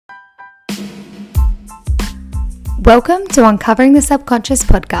Welcome to Uncovering the Subconscious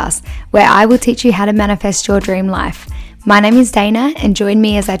podcast, where I will teach you how to manifest your dream life. My name is Dana, and join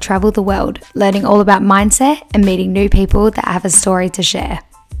me as I travel the world, learning all about mindset and meeting new people that have a story to share.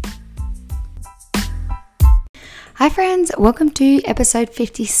 Hi friends, welcome to episode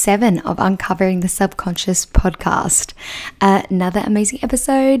 57 of Uncovering the Subconscious podcast. Another amazing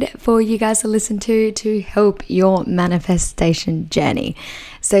episode for you guys to listen to help your manifestation journey.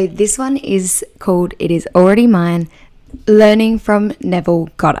 So this one is called It Is Already Mine, Learning from Neville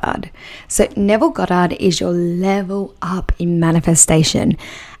Goddard. So Neville Goddard is your level up in manifestation.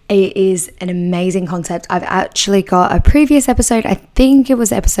 It is an amazing concept. I've actually got a previous episode, I think it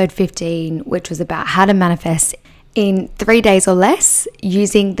was episode 15, which was about how to manifest in 3 days or less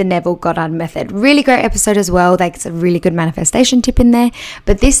using the Neville Goddard method. Really great episode as well. Like, it's a really good manifestation tip in there.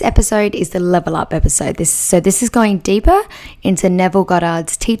 But this episode is the level up episode. This is going deeper into Neville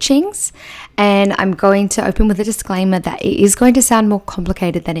Goddard's teachings. And I'm going to open with a disclaimer that it is going to sound more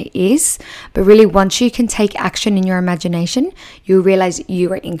complicated than it is. But really, once you can take action in your imagination, you'll realize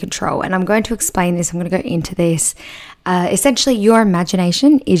you are in control. And I'm going to explain this. I'm going to go into this. Your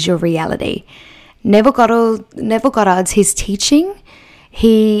imagination is your reality. Neville Goddard's his teaching,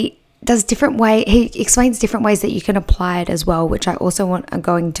 he explains different ways that you can apply it as well, which I also am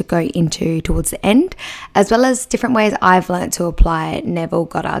going to go into towards the end, as well as different ways I've learned to apply Neville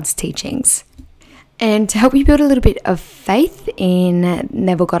Goddard's teachings. And to help you build a little bit of faith in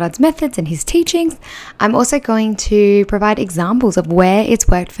Neville Goddard's methods and his teachings, I'm also going to provide examples of where it's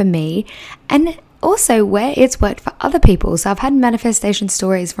worked for me and also where it's worked for other people. So I've had manifestation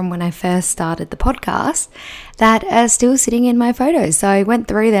stories from when I first started the podcast that are still sitting in my photos. So I went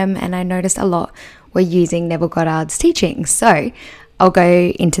through them and I noticed a lot were using Neville Goddard's teachings. So I'll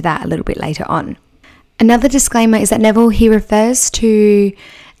go into that a little bit later on. Another disclaimer is that Neville, he refers to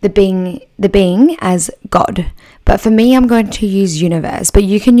the being as God. But for me, I'm going to use universe, but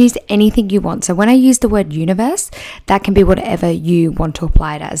you can use anything you want. So when I use the word universe, that can be whatever you want to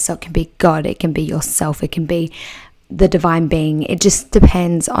apply it as. So it can be God, it can be yourself, it can be the divine being. It just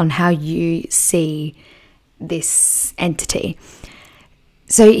depends on how you see this entity.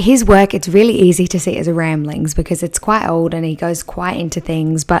 So his work, it's really easy to see as ramblings because it's quite old and he goes quite into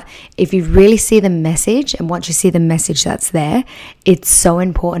things. But if you really see the message, and once you see the message that's there, it's so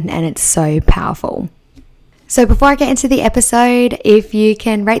important and it's so powerful. So before I get into the episode, if you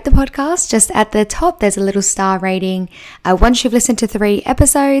can rate the podcast, just at the top, there's a little star rating. Once you've listened to 3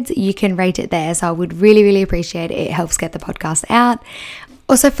 episodes, you can rate it there. So I would really, really appreciate it. It helps get the podcast out.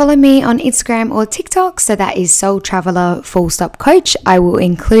 Also follow me on Instagram or TikTok. So that is Soul Traveler _coach. I will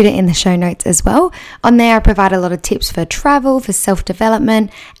include it in the show notes as well. On there, I provide a lot of tips for travel, for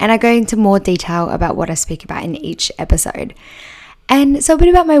self-development, and I go into more detail about what I speak about in each episode. And so a bit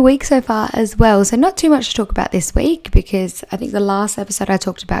about my week so far as well. So not too much to talk about this week because I think the last episode I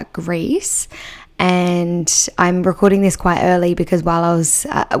talked about Greece, and I'm recording this quite early because while I was,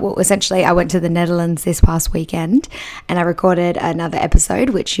 I went to the Netherlands this past weekend and I recorded another episode,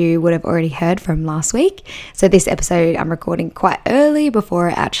 which you would have already heard from last week. So this episode I'm recording quite early before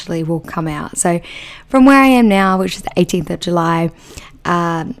it actually will come out. So from where I am now, which is the 18th of July,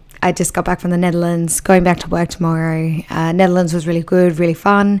 I just got back from the Netherlands, going back to work tomorrow. Netherlands was really good, really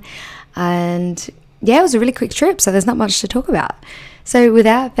fun. And yeah, it was a really quick trip, so there's not much to talk about. So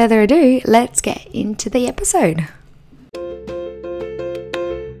without further ado, let's get into the episode.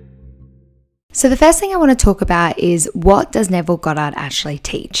 So the first thing I want to talk about is, what does Neville Goddard actually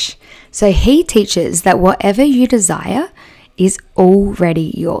teach? So he teaches that whatever you desire is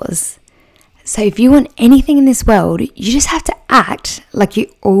already yours. So if you want anything in this world, you just have to act like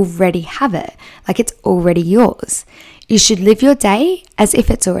you already have it, like it's already yours. You should live your day as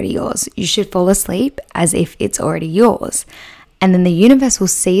if it's already yours. You should fall asleep as if it's already yours. And then the universe will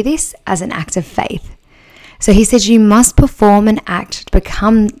see this as an act of faith. So he says you must perform an act to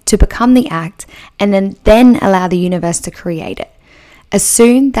become the act, and then allow the universe to create it.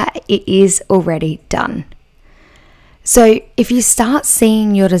 Assume that it is already done. So if you start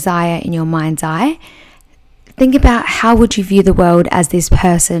seeing your desire in your mind's eye, think about how would you view the world as this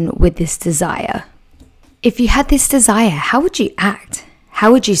person with this desire. If you had this desire, how would you act?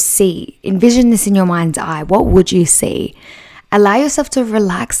 How would you see? Envision this in your mind's eye. What would you see? Allow yourself to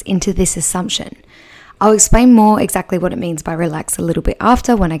relax into this assumption. I'll explain more exactly what it means by relax a little bit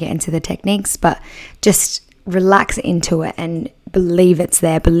after when I get into the techniques, but just relax into it and believe it's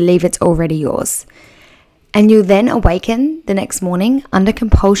there, believe it's already yours. And you'll then awaken the next morning under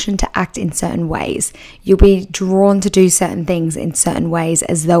compulsion to act in certain ways. You'll be drawn to do certain things in certain ways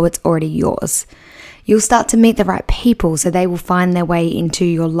as though it's already yours. You'll start to meet the right people, so they will find their way into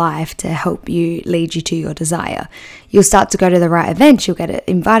your life to help you lead you to your desire. You'll start to go to the right events, you'll get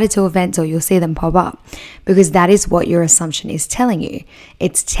invited to events, or you'll see them pop up, because that is what your assumption is telling you.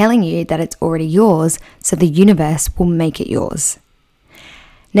 It's telling you that it's already yours, so the universe will make it yours.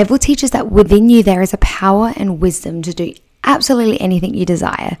 Neville teaches that within you there is a power and wisdom to do absolutely anything you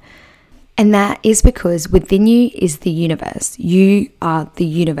desire. And that is because within you is the universe. You are the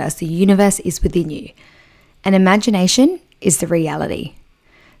universe. The universe is within you. And imagination is the reality.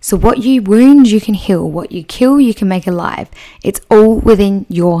 So what you wound, you can heal. What you kill, you can make alive. It's all within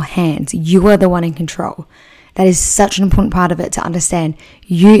your hands. You are the one in control. That is such an important part of it, to understand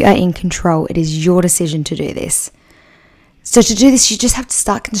you are in control. It is your decision to do this. So to do this, you just have to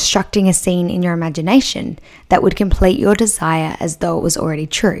start constructing a scene in your imagination that would complete your desire as though it was already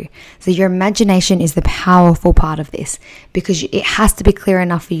true. So your imagination is the powerful part of this, because it has to be clear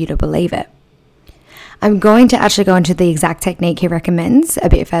enough for you to believe it. I'm going to actually go into the exact technique he recommends a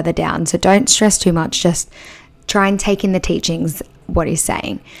bit further down, so don't stress too much. Just try and take in the teachings, what he's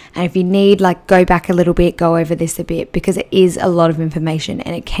saying. And if you need, go back a little bit, go over this a bit, because it is a lot of information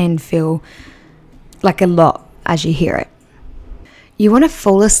and it can feel like a lot as you hear it. You want to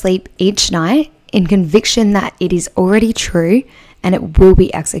fall asleep each night in conviction that it is already true and it will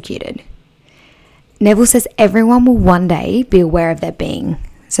be executed. Neville says everyone will one day be aware of their being.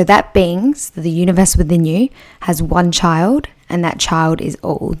 So that being, so the universe within you, has one child, and that child is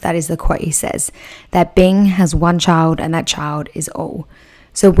all. That is the quote he says. That being has one child, and that child is all.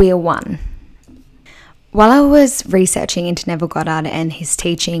 So we are one. While I was researching into Neville Goddard and his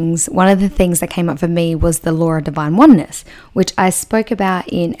teachings, one of the things that came up for me was the law of divine oneness, which I spoke about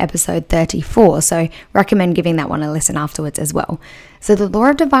in episode 34, so recommend giving that one a listen afterwards as well. So the law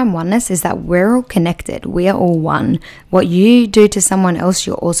of divine oneness is that we're all connected, we are all one. What you do to someone else,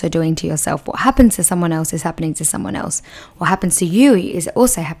 you're also doing to yourself. What happens to someone else is happening to someone else. What happens to you is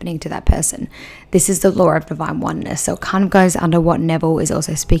also happening to that person. This is the law of divine oneness, so it kind of goes under what Neville is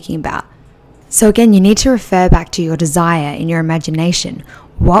also speaking about. So again, you need to refer back to your desire in your imagination.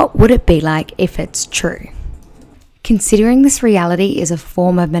 What would it be like if it's true? Considering this reality is a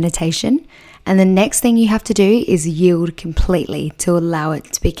form of meditation, and the next thing you have to do is yield completely to allow it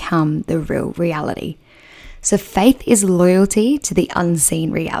to become the real reality. So faith is loyalty to the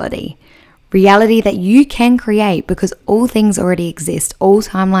unseen reality. Reality that you can create, because all things already exist, all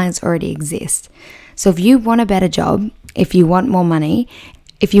timelines already exist. So if you want a better job, if you want more money,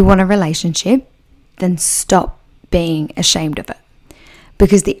 if you want a relationship, then stop being ashamed of it.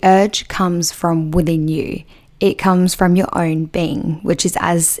 Because the urge comes from within you. It comes from your own being, which is,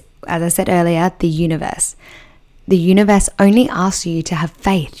 as I said earlier, the universe. The universe only asks you to have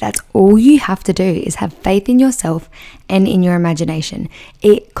faith. That's all you have to do, is have faith in yourself and in your imagination.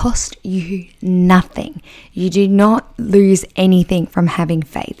 It costs you nothing. You do not lose anything from having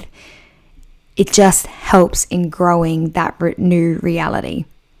faith. It just helps in growing that new reality.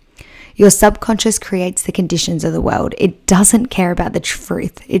 Your subconscious creates the conditions of the world. It doesn't care about the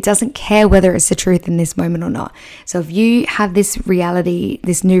truth. It doesn't care whether it's the truth in this moment or not. So if you have this reality,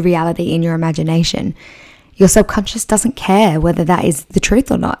 this new reality in your imagination, your subconscious doesn't care whether that is the truth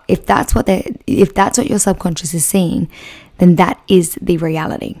or not. If that's what your subconscious is seeing, then that is the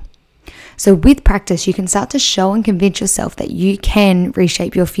reality. So with practice, you can start to show and convince yourself that you can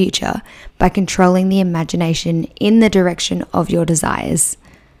reshape your future by controlling the imagination in the direction of your desires.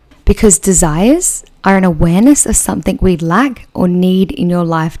 Because desires are an awareness of something we lack or need in your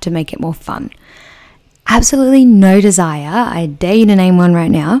life to make it more fun. Absolutely no desire, I dare you to name one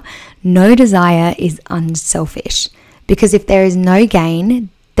right now, no desire is unselfish. Because if there is no gain,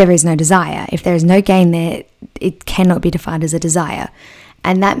 there is no desire. If there is no gain there, it cannot be defined as a desire.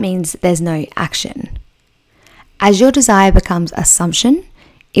 And that means there's no action. As your desire becomes assumption,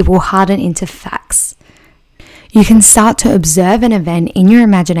 it will harden into facts. You can start to observe an event in your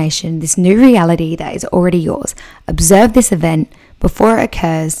imagination, this new reality that is already yours. Observe this event before it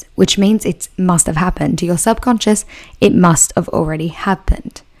occurs, which means it must have happened. To your subconscious, it must have already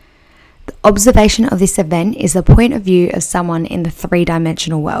happened. The observation of this event is the point of view of someone in the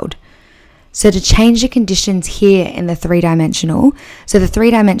three-dimensional world. So to change the conditions here in the three-dimensional, so the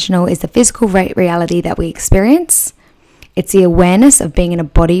three-dimensional is the physical reality that we experience. It's the awareness of being in a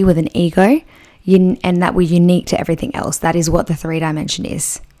body with an ego, and that we're unique to everything else. That is what the three-dimension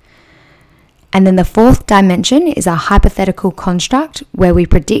is. And then the fourth dimension is a hypothetical construct where we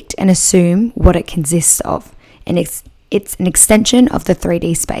predict and assume what it consists of. And it's an extension of the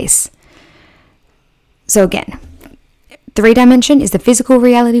 3D space. So again, 3-dimension is the physical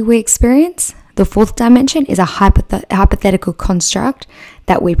reality we experience. The fourth dimension is a hypothetical construct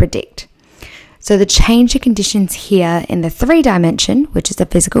that we predict. So the change of conditions here in the 3-dimension, which is the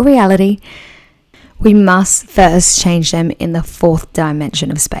physical reality, we must first change them in the 4th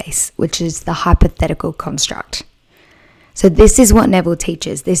dimension of space, which is the hypothetical construct. So this is what Neville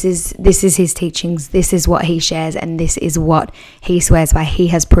teaches. This is his teachings. This is what he shares, and this is what he swears by. He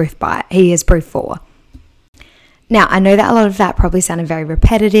has proof for. Now, I know that a lot of that probably sounded very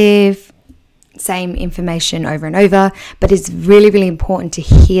repetitive, same information over and over, but it's really, really important to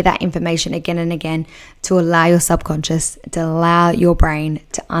hear that information again and again to allow your subconscious, to allow your brain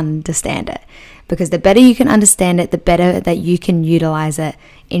to understand it. Because the better you can understand it, the better that you can utilize it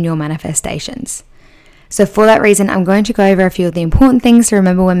in your manifestations. So for that reason, I'm going to go over a few of the important things to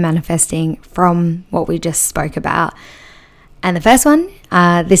remember when manifesting from what we just spoke about. And the first one,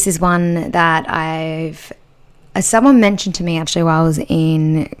 this is one that someone mentioned to me actually while I was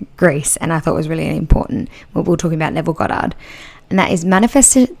in Greece, and I thought was really important when we were talking about Neville Goddard. And that is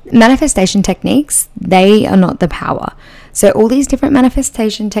manifestation techniques. They are not the power. So all these different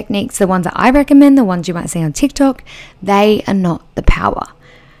manifestation techniques, the ones that I recommend, the ones you might see on TikTok, they are not the power.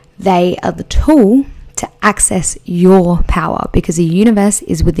 They are the tool to access your power, because the universe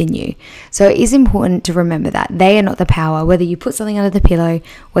is within you. So it is important to remember that they are not the power. Whether you put something under the pillow,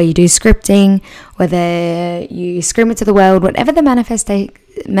 whether you do scripting, whether you scream it to the world, whatever the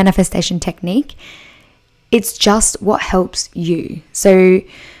manifestation technique, it's just what helps you. So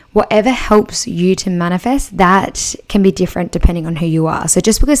whatever helps you to manifest, that can be different depending on who you are. So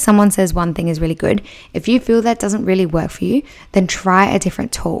just because someone says one thing is really good, if you feel that doesn't really work for you, then try a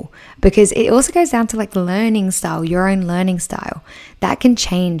different tool. Because it also goes down to like learning style, your own learning style. That can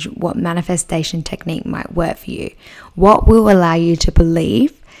change what manifestation technique might work for you. What will allow you to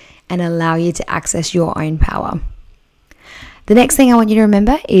believe and allow you to access your own power. The next thing I want you to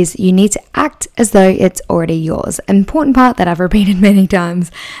remember is you need to act as though it's already yours. An important part that I've repeated many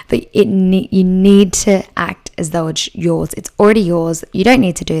times, but you need to act as though it's yours. It's already yours. You don't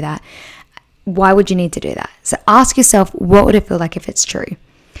need to do that. Why would you need to do that? So ask yourself, what would it feel like if it's true?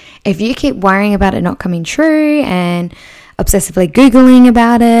 If you keep worrying about it not coming true and obsessively Googling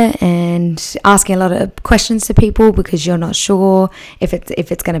about it and asking a lot of questions to people because you're not sure if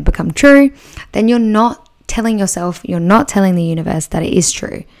it's going to become true, then you're not telling yourself, you're not telling the universe that it is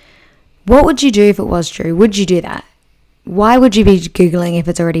true. What would you do if it was true? Would you do that? Why would you be Googling if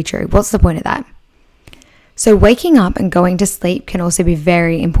it's already true? What's the point of that? So waking up and going to sleep can also be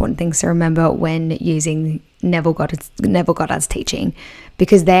very important things to remember when using Neville Goddard's teaching,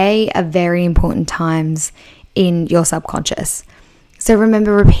 because they are very important times in your subconscious. So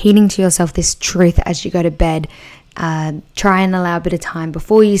remember repeating to yourself this truth as you go to bed. Try and allow a bit of time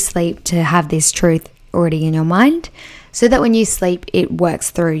before you sleep to have this truth already in your mind, so that when you sleep, it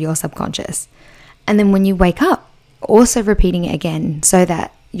works through your subconscious. And then when you wake up, also repeating it again, so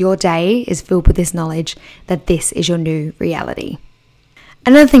that your day is filled with this knowledge that this is your new reality.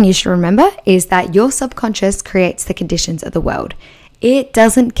 Another thing you should remember is that your subconscious creates the conditions of the world. It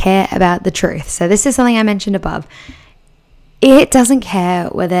doesn't care about the truth. So this is something I mentioned above. It doesn't care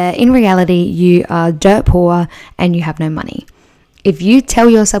whether in reality you are dirt poor and you have no money. If you tell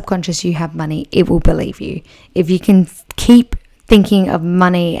your subconscious you have money, it will believe you. If you can keep thinking of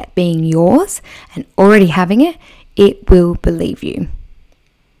money being yours and already having it, it will believe you.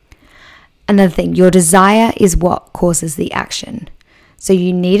 Another thing, your desire is what causes the action. So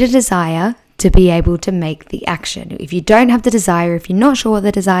you need a desire to be able to make the action. If you don't have the desire, if you're not sure what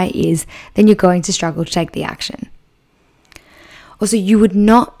the desire is, then you're going to struggle to take the action. Also, you would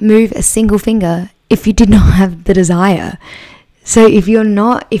not move a single finger if you did not have the desire. So if you're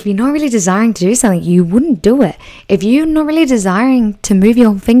not really desiring to do something, you wouldn't do it. If you're not really desiring to move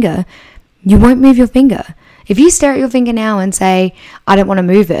your finger, you won't move your finger. If you stare at your finger now and say, I don't want to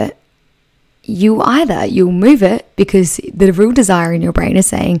move it, you'll move it because the real desire in your brain is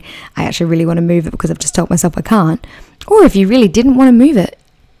saying, I actually really want to move it because I've just told myself I can't. Or if you really didn't want to move it,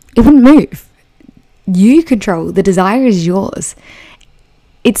 it wouldn't move. You control. The desire is yours.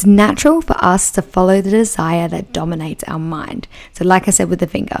 It's natural for us to follow the desire that dominates our mind. So like I said with the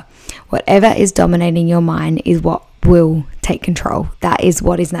finger, whatever is dominating your mind is what will take control. That is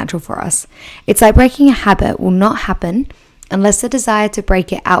what is natural for us. It's like breaking a habit will not happen unless the desire to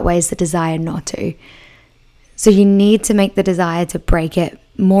break it outweighs the desire not to. So you need to make the desire to break it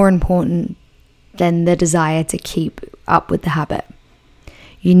more important than the desire to keep up with the habit.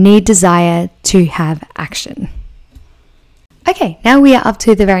 You need desire to have action. Okay, now we are up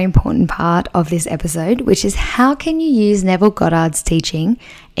to the very important part of this episode, which is how can you use Neville Goddard's teaching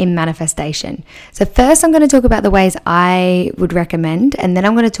in manifestation? So first I'm going to talk about the ways I would recommend, and then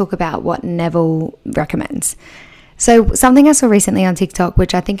I'm going to talk about what Neville recommends. So something I saw recently on TikTok,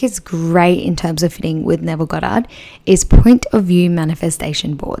 which I think is great in terms of fitting with Neville Goddard, is point of view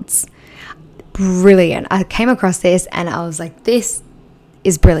manifestation boards. Brilliant. I came across this and I was like, this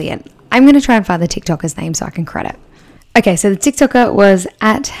is brilliant. I'm going to try and find the TikToker's name so I can credit. Okay, so the TikToker was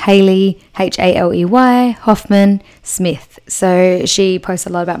at Haley, Haley Hoffman Smith. So she posts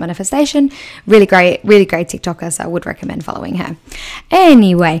a lot about manifestation. Really great TikToker, so I would recommend following her.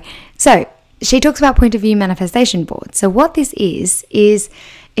 Anyway, so she talks about point of view manifestation boards. So what this is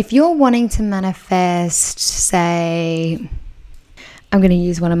if you're wanting to manifest, say, I'm going to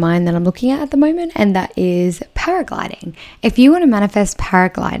use one of mine that I'm looking at the moment, and that is paragliding. If you want to manifest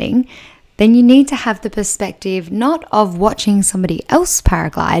paragliding, then you need to have the perspective not of watching somebody else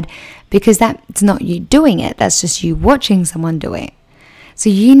paraglide, because that's not you doing it. That's just you watching someone do it. So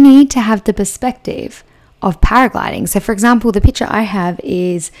you need to have the perspective of paragliding. So for example, the picture I have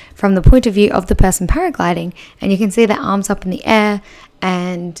is from the point of view of the person paragliding, and you can see their arms up in the air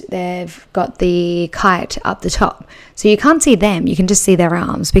and they've got the kite up the top. So you can't see them, you can just see their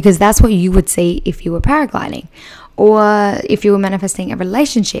arms, because that's what you would see if you were paragliding. Or if you were manifesting a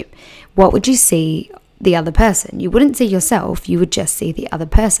relationship, what would you see the other person? You wouldn't see yourself, you would just see the other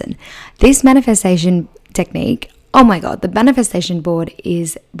person. This manifestation technique, oh my God, the manifestation board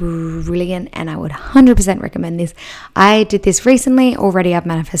is brilliant, and I would 100% recommend this. I did this recently. Already I've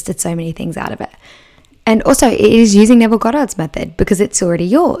manifested so many things out of it. And also it is using Neville Goddard's method, because it's already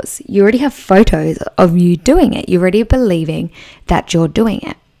yours. You already have photos of you doing it. You're already believing that you're doing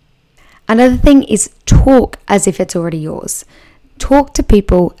it. Another thing is talk as if it's already yours. Talk to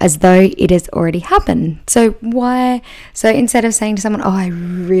people as though it has already happened. So instead of saying to someone, oh, I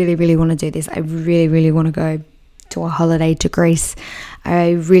really, really want to do this. I really, really want to go to a holiday to Greece.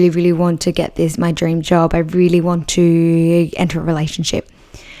 I really, really want to get this, my dream job. I really want to enter a relationship.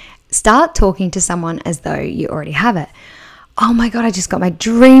 Start talking to someone as though you already have it. Oh my God, I just got my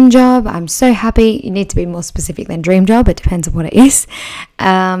dream job. I'm so happy. You need to be more specific than dream job. It depends on what it is.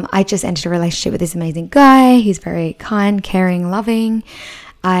 I just entered a relationship with this amazing guy. He's very kind, caring, loving.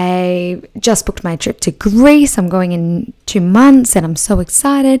 I just booked my trip to Greece. I'm going in 2 months and I'm so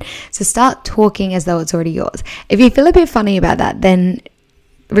excited. So start talking as though it's already yours. If you feel a bit funny about that, then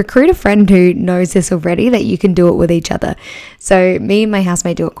recruit a friend who knows this already, that you can do it with each other. So me and my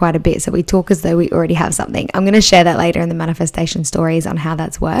housemate do it quite a bit. So we talk as though we already have something. I'm going to share that later in the manifestation stories on how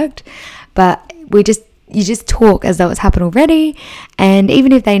that's worked. But you just talk as though it's happened already. And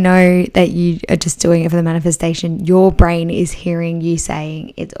even if they know that you are just doing it for the manifestation, your brain is hearing you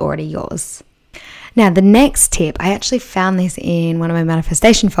saying it's already yours. Now, the next tip, I actually found this in one of my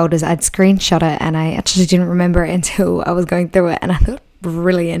manifestation folders. I'd screenshot it and I actually didn't remember it until I was going through it. And I thought,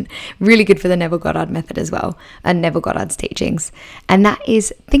 brilliant, really good for the Neville Goddard method as well, and Neville Goddard's teachings. And that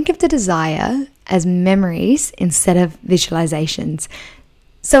is, think of the desire as memories instead of visualizations.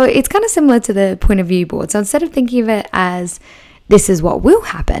 So it's kind of similar to the point of view board. So instead of thinking of it as this is what will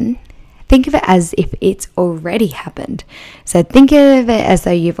happen, think of it as if it's already happened. So think of it as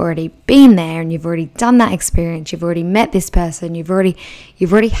though you've already been there and you've already done that experience. You've already met this person. You've already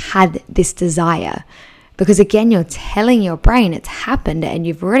had this desire. Because again, you're telling your brain it's happened and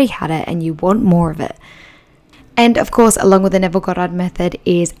you've already had it and you want more of it. And of course, along with the Neville Goddard method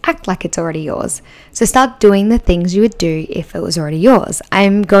is act like it's already yours. So start doing the things you would do if it was already yours.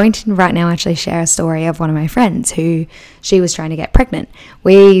 I'm going to right now actually share a story of one of my friends who she was trying to get pregnant.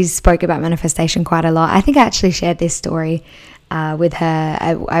 We spoke about manifestation quite a lot. I think I actually shared this story with her.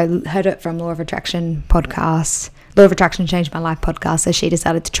 I heard it from Law of Attraction podcast. Law of Attraction Changed My Life podcast. So she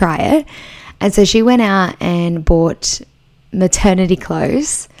decided to try it. And so she went out and bought maternity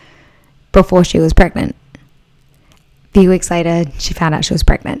clothes before she was pregnant. A few weeks later, she found out she was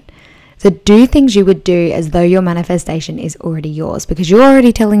pregnant. So do things you would do as though your manifestation is already yours, because you're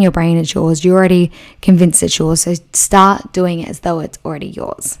already telling your brain it's yours. You're already convinced it's yours. So start doing it as though it's already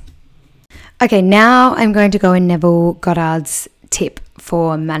yours. Okay, now I'm going to go in Neville Goddard's tip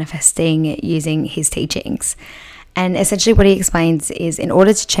for manifesting using his teachings. And essentially what he explains is, in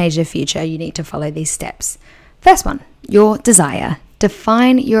order to change the future, you need to follow these steps. First one, your desire.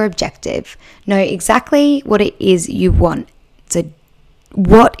 Define your objective. Know exactly what it is you want. So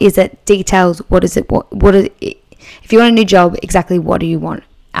what is it? Details. What is it? What is it? If you want a new job, exactly what do you want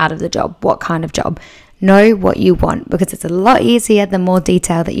out of the job? What kind of job? Know what you want, because it's a lot easier the more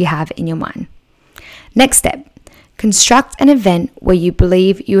detail that you have in your mind. Next step, construct an event where you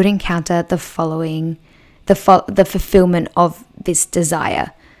believe you would encounter the following, the fulfillment of this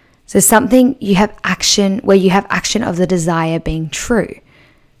desire. So something you have action, where you have action of the desire being true.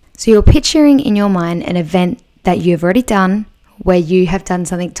 So you're picturing in your mind an event that you've already done, where you have done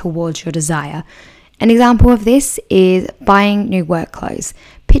something towards your desire. An example of this is buying new work clothes.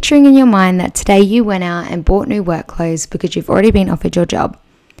 Picturing in your mind that today you went out and bought new work clothes because you've already been offered your job.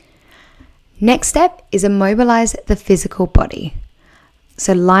 Next step is immobilize the physical body.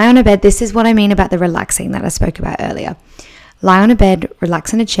 So lie on a bed. This is what I mean about the relaxing that I spoke about earlier. Lie on a bed,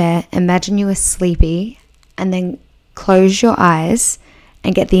 relax in a chair, imagine you are sleepy, and then close your eyes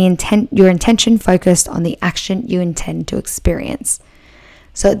and get your intention focused on the action you intend to experience.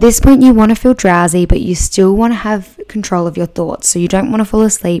 So at this point you want to feel drowsy, but you still want to have control of your thoughts. So you don't want to fall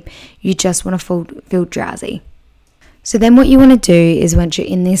asleep, you just want to feel drowsy. So then what you want to do is, once you're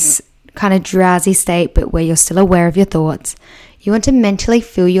in this kind of drowsy state, but where you're still aware of your thoughts, you want to mentally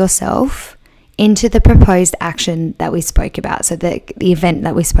feel yourself into the proposed action that we spoke about. So the event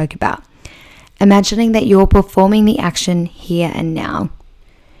that we spoke about. Imagining that you're performing the action here and now.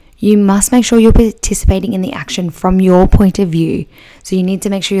 You must make sure you're participating in the action from your point of view. So you need to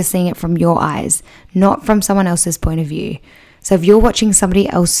make sure you're seeing it from your eyes, not from someone else's point of view. So if you're watching somebody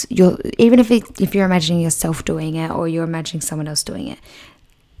else, even if you're imagining yourself doing it or you're imagining someone else doing it,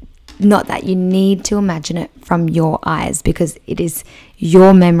 not that. You need to imagine it from your eyes, because it is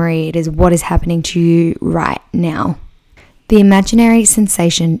your memory. It is what is happening to you right now. The imaginary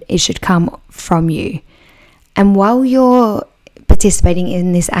sensation, it should come from you. And while you're participating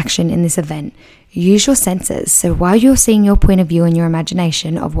in this action, in this event, use your senses. So while you're seeing your point of view and your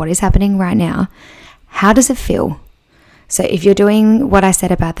imagination of what is happening right now, how does it feel? So if you're doing what I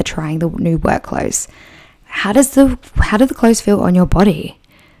said about trying the new work clothes, how do the clothes feel on your body?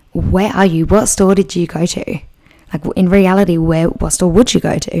 Where are you? What store did you go to? Like in reality, what store would you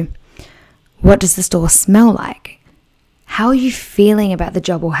go to? What does the store smell like? How are you feeling about the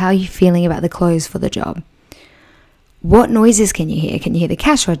job, or how are you feeling about the clothes for the job? What noises can you hear? Can you hear the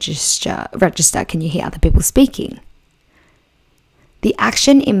cash register? Can you hear other people speaking? The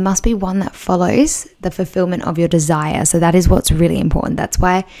action, it must be one that follows the fulfillment of your desire. So that is what's really important. That's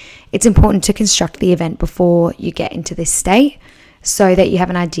why it's important to construct the event before you get into this state, so that you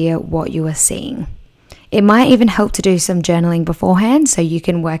have an idea what you are seeing. It might even help to do some journaling beforehand, so you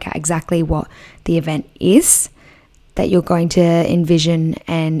can work out exactly what the event is that you're going to envision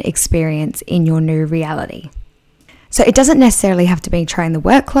and experience in your new reality. So it doesn't necessarily have to be trying the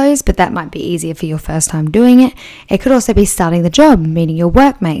work clothes, but that might be easier for your first time doing it. It could also be starting the job, meeting your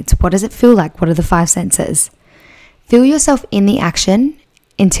workmates. What does it feel like? What are the 5 senses? Feel yourself in the action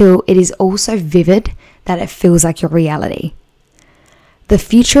until it is also vivid that it feels like your reality. The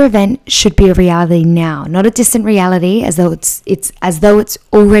future event should be a reality now, not a distant reality as though it's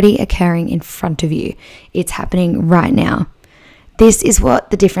already occurring in front of you. It's happening right now. This is what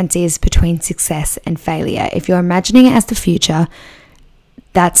the difference is between success and failure. If you're imagining it as the future,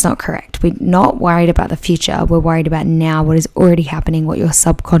 that's not correct. We're not worried about the future. We're worried about now, what is already happening, what your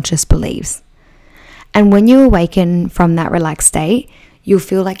subconscious believes. And when you awaken from that relaxed state, you'll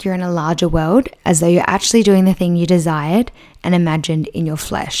feel like you're in a larger world, as though you're actually doing the thing you desired and imagined in your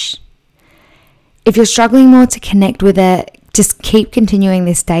flesh. If you're struggling more to connect with it, just keep continuing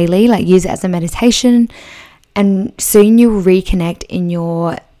this daily, like use it as a meditation, and soon you'll reconnect in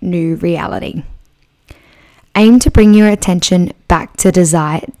your new reality. Aim to bring your attention back to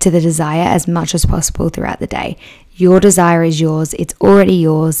the desire as much as possible throughout the day. Your desire is yours. It's already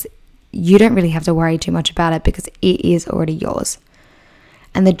yours. You don't really have to worry too much about it because it is already yours.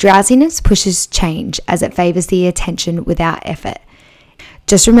 And the drowsiness pushes change as it favors the attention without effort.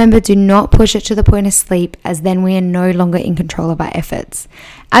 Just remember, do not push it to the point of sleep, as then we are no longer in control of our efforts.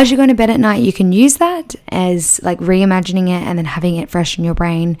 As you're going to bed at night, you can use that as like reimagining it and then having it fresh in your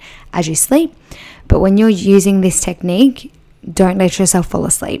brain as you sleep. But when you're using this technique, don't let yourself fall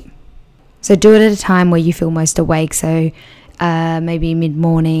asleep. So do it at a time where you feel most awake. So maybe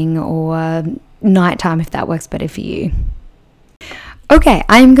mid-morning or nighttime if that works better for you. Okay,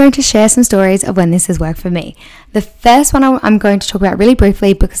 I'm going to share some stories of when this has worked for me. The first one I'm going to talk about really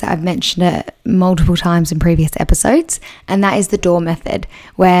briefly because I've mentioned it multiple times in previous episodes, and that is the door method,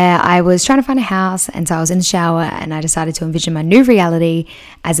 where I was trying to find a house, and so I was in the shower and I decided to envision my new reality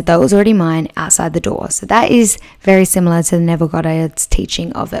as though it was already mine outside the door. So that is very similar to the Neville Goddard's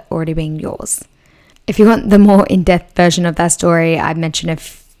teaching of it already being yours. If you want the more in-depth version of that story, I've mentioned a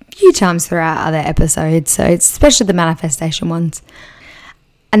few times throughout other episodes, so it's especially the manifestation ones.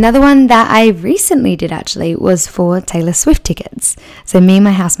 Another one that I recently did actually was for Taylor Swift tickets. So me and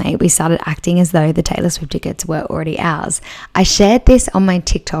my housemate, we started acting as though the Taylor Swift tickets were already ours. I shared this on my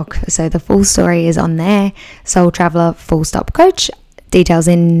TikTok, so the full story is on there, Soul Traveler _coach, details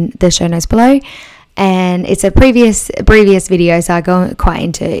in the show notes below. And it's a previous video, so I go quite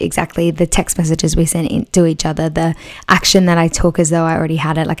into exactly the text messages we sent to each other, the action that I took as though I already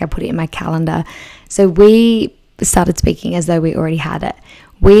had it, like I put it in my calendar. So we started speaking as though we already had it.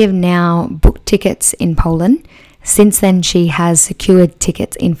 We have now booked tickets in Poland. Since then, she has secured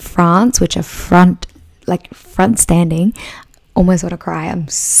tickets in France, which are front standing. Almost want to cry. I'm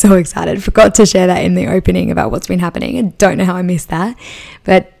so excited. Forgot to share that in the opening about what's been happening. I don't know how I missed that,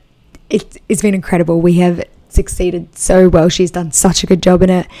 but it's been incredible. We have succeeded so well. She's done such a good job in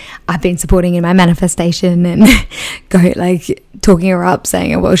it. I've been supporting in my manifestation and talking her up,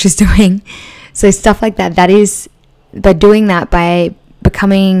 saying how well she's doing. So stuff like that. That is by doing that, by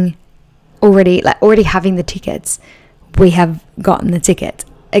becoming already having the tickets. We have gotten the ticket.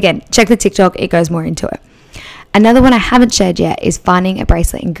 Again, check the TikTok. It goes more into it. Another one I haven't shared yet is finding a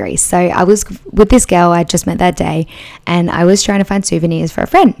bracelet in Greece. So I was with this girl I just met that day, and I was trying to find souvenirs for a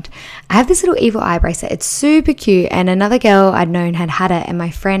friend. I have this little evil eye bracelet. It's super cute, and another girl I'd known had it, and my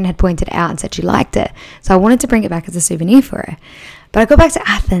friend had pointed it out and said she liked it. So I wanted to bring it back as a souvenir for her. But I got back to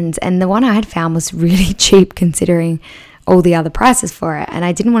Athens, and the one I had found was really cheap considering all the other prices for it. And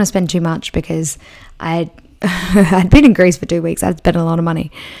I didn't want to spend too much because I'd been in Greece for 2 weeks. I'd spent a lot of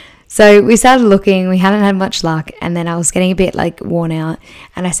money. So we started looking, we hadn't had much luck, and then I was getting a bit worn out,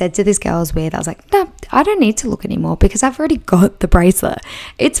 and I said to this girl I was with, I was like, no, I don't need to look anymore because I've already got the bracelet.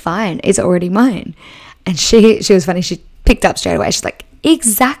 It's fine, it's already mine. And she was funny, she picked up straight away. She's like,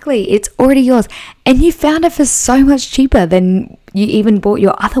 exactly, it's already yours, and you found it for so much cheaper than you even bought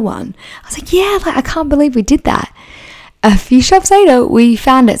your other one. I was like, yeah, I can't believe we did that. A few shops later, we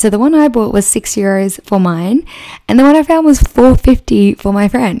found it. So the one I bought was €6 for mine, and the one I found was $4.50 for my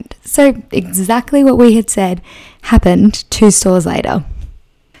friend. So exactly what we had said happened 2 stores later.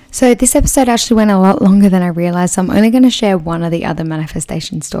 So this episode actually went a lot longer than I realized. So I'm only going to share one of the other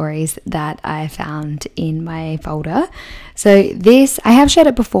manifestation stories that I found in my folder. So this, I have shared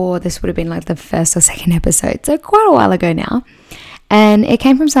it before. This would have been the first or second episode. So quite a while ago now. And it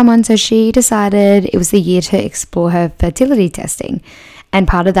came from someone, so she decided it was the year to explore her fertility testing. And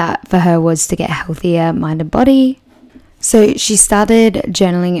part of that for her was to get a healthier mind and body. So she started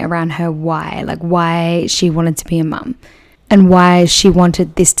journaling around her why, why she wanted to be a mum and why she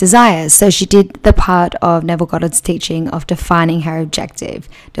wanted this desire. So she did the part of Neville Goddard's teaching of defining her objective,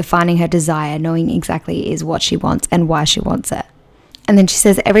 defining her desire, knowing exactly is what she wants and why she wants it. And then she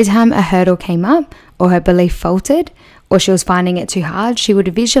says every time a hurdle came up or her belief faltered, or she was finding it too hard, she would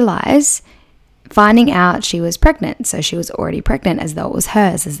visualize finding out she was pregnant. So she was already pregnant as though it was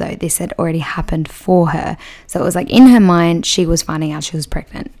hers, as though this had already happened for her. So it was in her mind, she was finding out she was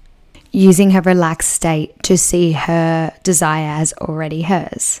pregnant, using her relaxed state to see her desire as already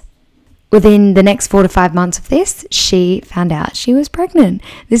hers. Within the next 4 to 5 months of this, she found out she was pregnant.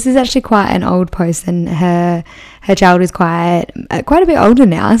 This is actually quite an old post, and her child is quite a bit older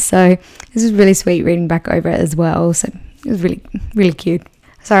now. So this is really sweet reading back over it as well. So it was really, really cute.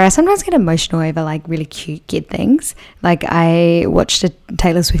 Sorry, I sometimes get emotional over really cute kid things. I watched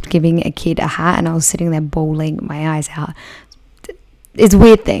Taylor Swift giving a kid a hat, and I was sitting there bawling my eyes out. It's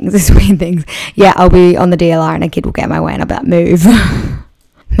weird things. Yeah, I'll be on the DLR and a kid will get in my way and I'll be like, move.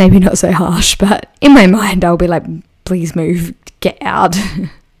 Maybe not so harsh, but in my mind I'll be like, please move, get out.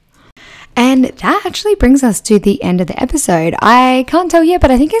 And that actually brings us to the end of the episode. I can't tell yet, but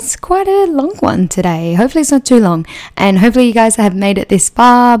I think it's quite a long one today. Hopefully it's not too long, and hopefully you guys have made it this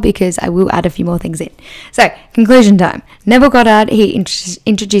far because I will add a few more things in. So, conclusion time. Neville Goddard, he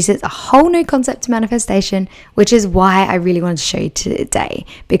introduces a whole new concept to manifestation, which is why I really wanted to show you today,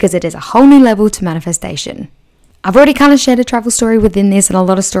 because it is a whole new level to manifestation. I've already kind of shared a travel story within this and a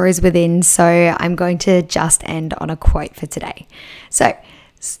lot of stories within, so I'm going to just end on a quote for today. So,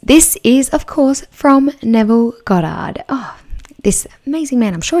 this is, of course, from Neville Goddard. Oh, this amazing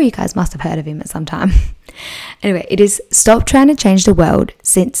man. I'm sure you guys must have heard of him at some time. Anyway, it is, stop trying to change the world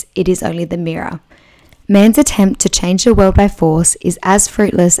since it is only the mirror. Man's attempt to change the world by force is as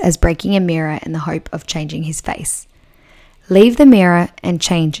fruitless as breaking a mirror in the hope of changing his face. Leave the mirror and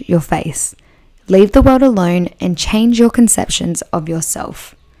change your face. Leave the world alone and change your conceptions of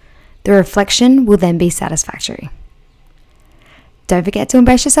yourself. The reflection will then be satisfactory. Don't forget to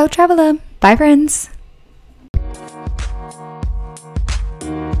embrace yourself, traveler. Bye, friends.